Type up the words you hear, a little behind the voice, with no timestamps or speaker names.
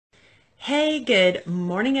Hey, good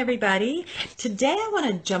morning, everybody. Today I want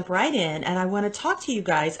to jump right in and I want to talk to you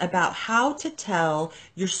guys about how to tell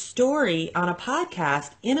your story on a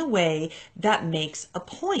podcast in a way that makes a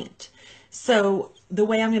point. So, the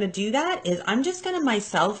way I'm going to do that is I'm just going to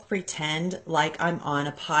myself pretend like I'm on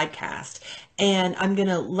a podcast and I'm going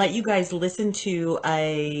to let you guys listen to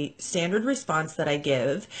a standard response that I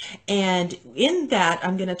give. And in that,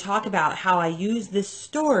 I'm going to talk about how I use this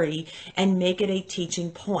story and make it a teaching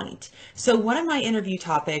point. So, one of my interview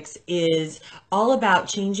topics is all about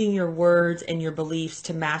changing your words and your beliefs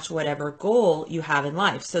to match whatever goal you have in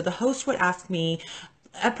life. So, the host would ask me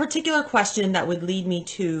a particular question that would lead me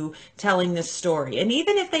to telling this story. And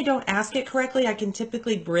even if they don't ask it correctly, I can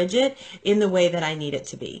typically bridge it in the way that I need it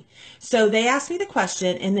to be. So they ask me the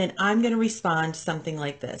question, and then I'm going to respond something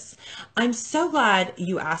like this. I'm so glad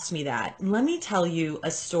you asked me that. Let me tell you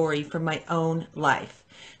a story from my own life.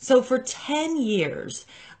 So for 10 years,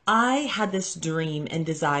 I had this dream and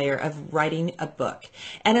desire of writing a book.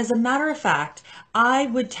 And as a matter of fact, I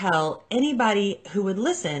would tell anybody who would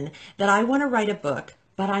listen that I want to write a book,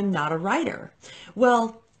 but I'm not a writer.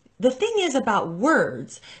 Well, the thing is about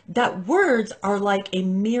words, that words are like a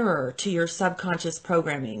mirror to your subconscious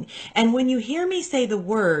programming. And when you hear me say the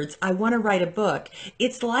words, I want to write a book,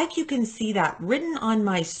 it's like you can see that written on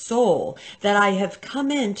my soul that I have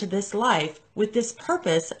come into this life with this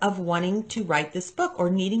purpose of wanting to write this book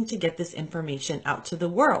or needing to get this information out to the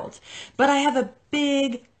world. But I have a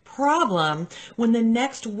big problem when the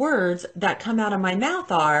next words that come out of my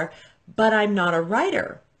mouth are, but I'm not a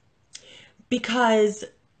writer. Because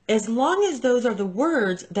as long as those are the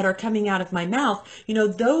words that are coming out of my mouth,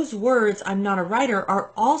 those words, I'm not a writer,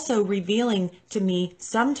 are also revealing to me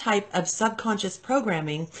some type of subconscious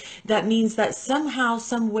programming that means that somehow,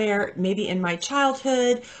 somewhere, maybe in my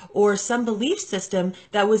childhood or some belief system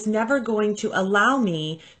that was never going to allow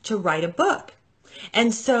me to write a book.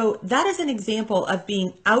 And so that is an example of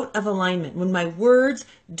being out of alignment when my words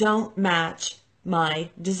don't match my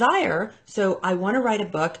desire. So I want to write a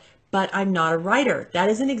book, but I'm not a writer. That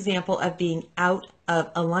is an example of being out of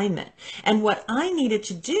alignment. And what I needed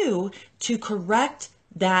to do to correct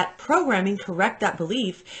that programming, correct that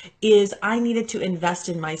belief, is I needed to invest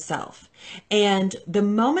in myself. And the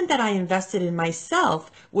moment that I invested in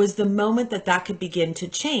myself was the moment that that could begin to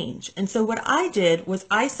change. And so what I did was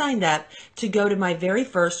I signed up to go to my very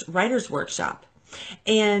first writer's workshop.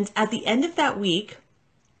 And at the end of that week,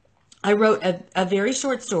 I wrote a very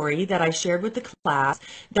short story that I shared with the class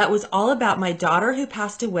that was all about my daughter who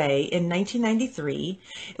passed away in 1993.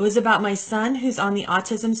 It was about my son who's on the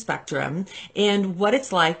autism spectrum and what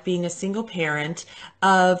it's like being a single parent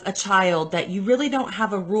of a child that you really don't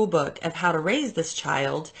have a rule book of how to raise this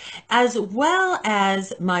child, as well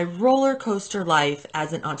as my roller coaster life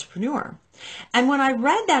as an entrepreneur. And when I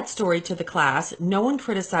read that story to the class, no one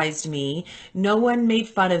criticized me. No one made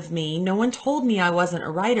fun of me. No one told me I wasn't a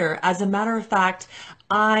writer. As a matter of fact,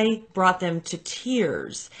 I brought them to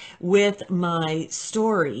tears with my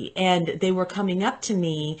story, and they were coming up to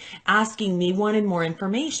me asking me, wanted more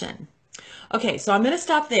information. Okay, so I'm going to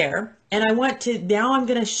stop there and I'm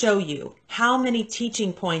going to show you how many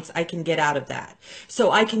teaching points I can get out of that.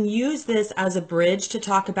 So I can use this as a bridge to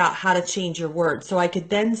talk about how to change your words. So I could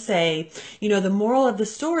then say, the moral of the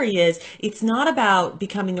story is it's not about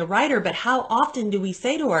becoming a writer, but how often do we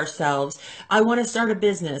say to ourselves, I want to start a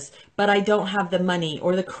business, but I don't have the money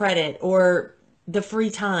or the credit or the free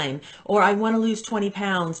time, or I want to lose 20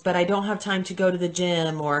 pounds, but I don't have time to go to the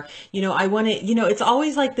gym, or, I want to, it's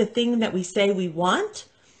always like the thing that we say we want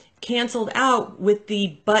canceled out with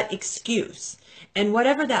the but excuse. And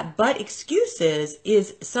whatever that but excuse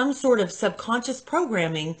is some sort of subconscious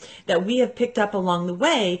programming that we have picked up along the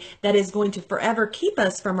way that is going to forever keep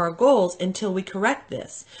us from our goals until we correct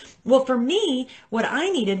this. Well, for me, what I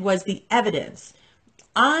needed was the evidence.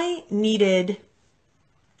 I needed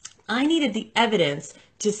the evidence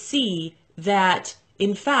to see that,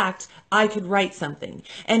 in fact, I could write something.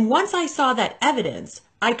 And once I saw that evidence,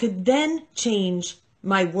 I could then change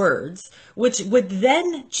my words, which would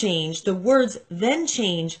then change the words, then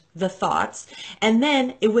change the thoughts, and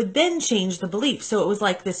then it would then change the belief. So it was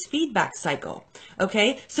like this feedback cycle.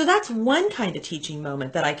 Okay, so that's one kind of teaching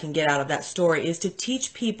moment that I can get out of that story, is to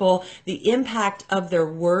teach people the impact of their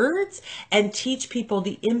words and teach people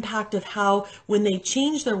the impact of how, when they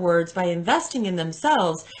change their words by investing in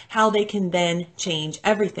themselves, how they can then change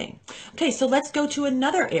everything. Okay, so let's go to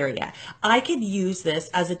another area. I could use this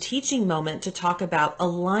as a teaching moment to talk about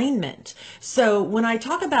alignment. So when I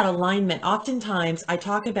talk about alignment, oftentimes I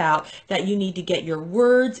talk about that you need to get your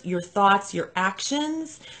words, your thoughts, your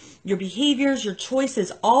actions your behaviors, your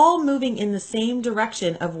choices, all moving in the same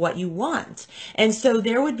direction of what you want. And so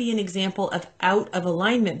there would be an example of out of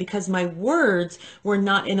alignment because my words were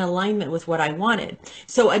not in alignment with what I wanted.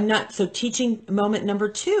 So teaching moment number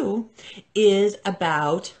 2 is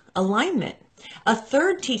about alignment. A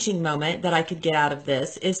third teaching moment that I could get out of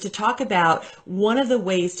this is to talk about one of the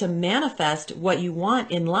ways to manifest what you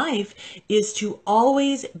want in life is to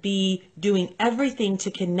always be doing everything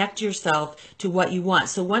to connect yourself to what you want.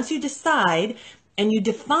 So once you decide and you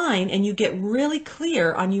define and you get really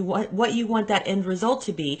clear on what you want that end result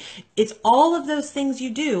to be, it's all of those things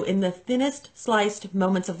you do in the thinnest sliced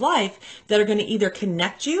moments of life that are going to either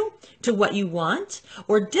connect you to what you want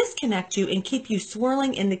or disconnect you and keep you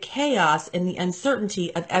swirling in the chaos and the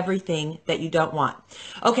uncertainty of everything that you don't want.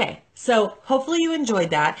 Okay, so hopefully you enjoyed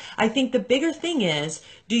that. I think the bigger thing is,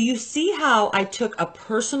 do you see how I took a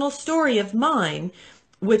personal story of mine,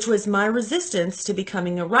 which was my resistance to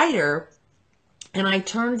becoming a writer, and I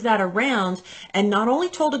turned that around and not only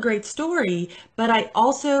told a great story, but I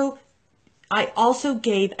also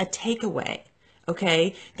gave a takeaway.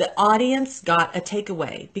 Okay. The audience got a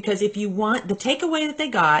takeaway because the takeaway that they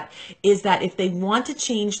got is that if they want to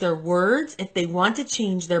change their words, if they want to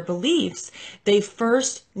change their beliefs, they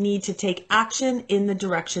first need to take action in the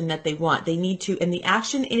direction that they want. They need to, and the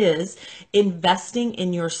action is investing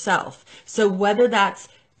in yourself. So whether that's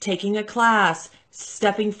taking a class,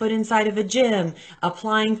 stepping foot inside of a gym,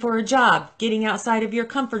 applying for a job, getting outside of your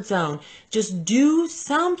comfort zone, just do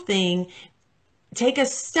something, take a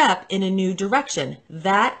step in a new direction.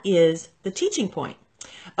 That is the teaching point.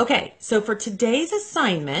 Okay, so for today's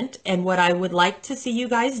assignment, and what I would like to see you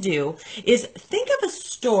guys do is think of a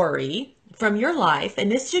story from your life,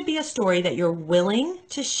 and this should be a story that you're willing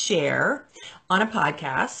to share on a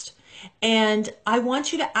podcast. And I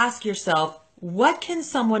want you to ask yourself, what can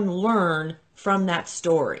someone learn from that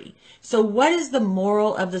story? So what is the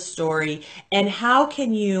moral of the story, and how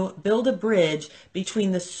can you build a bridge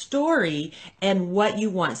between the story and what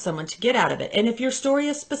you want someone to get out of it? And if your story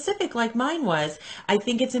is specific like mine was, I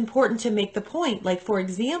think it's important to make the point. Like, for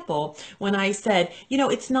example, when I said,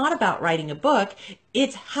 it's not about writing a book,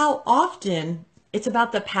 it's about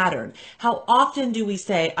the pattern. How often do we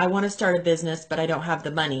say, I want to start a business, but I don't have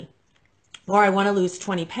the money? Or I want to lose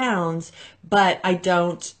 20 pounds, but I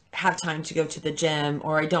don't have time to go to the gym,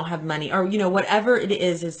 or I don't have money, or whatever it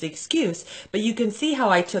is the excuse. But you can see how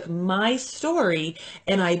I took my story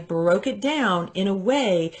and I broke it down in a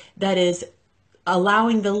way that is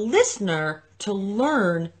allowing the listener to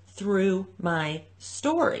learn through my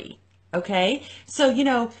story. Okay, so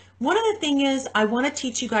one of the things is I want to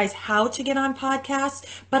teach you guys how to get on podcasts,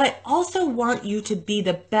 but I also want you to be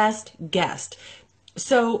the best guest.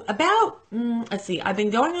 So I've been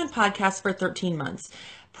going on podcasts for 13 months.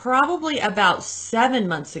 Probably about 7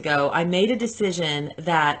 months ago, I made a decision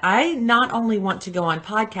that I not only want to go on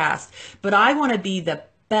podcasts, but I want to be the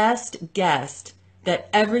best guest that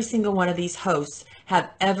every single one of these hosts have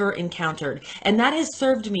ever encountered. And that has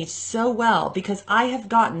served me so well because I have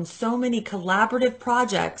gotten so many collaborative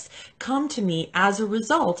projects come to me as a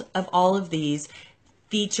result of all of these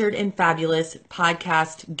featured and fabulous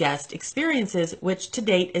podcast guest experiences, which to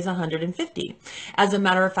date is 150. As a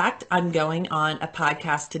matter of fact, I'm going on a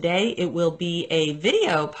podcast today. It will be a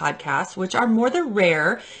video podcast, which are more than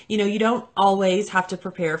rare. You don't always have to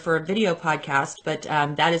prepare for a video podcast, but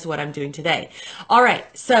that is what I'm doing today. All right.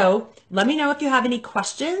 So let me know if you have any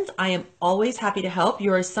questions. I am always happy to help.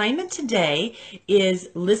 Your assignment today is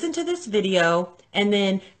listen to this video and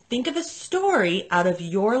then think of a story out of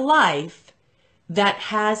your life that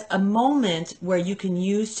has a moment where you can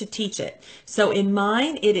use to teach it. So in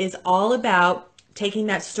mine, it is all about taking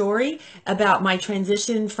that story about my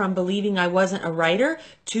transition from believing I wasn't a writer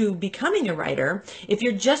to becoming a writer. If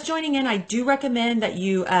you're just joining in, I do recommend that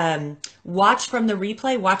you watch from the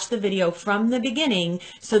replay, watch the video from the beginning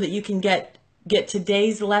so that you can get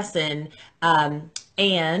today's lesson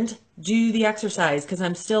and do the exercise, because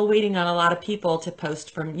I'm still waiting on a lot of people to post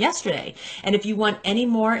from yesterday. And if you want any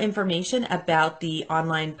more information about the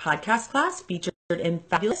online podcast class, Featured and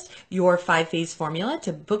Fabulous, your 5-phase formula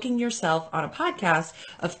to booking yourself on a podcast,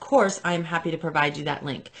 of course, I am happy to provide you that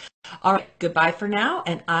link. All right, goodbye for now,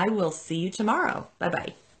 and I will see you tomorrow.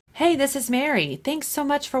 Bye-bye. Hey, this is Mary. Thanks so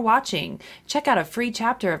much for watching. Check out a free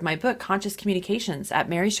chapter of my book, Conscious Communications, at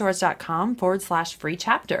maryshores.com/free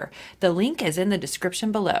chapter. The link is in the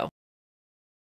description below.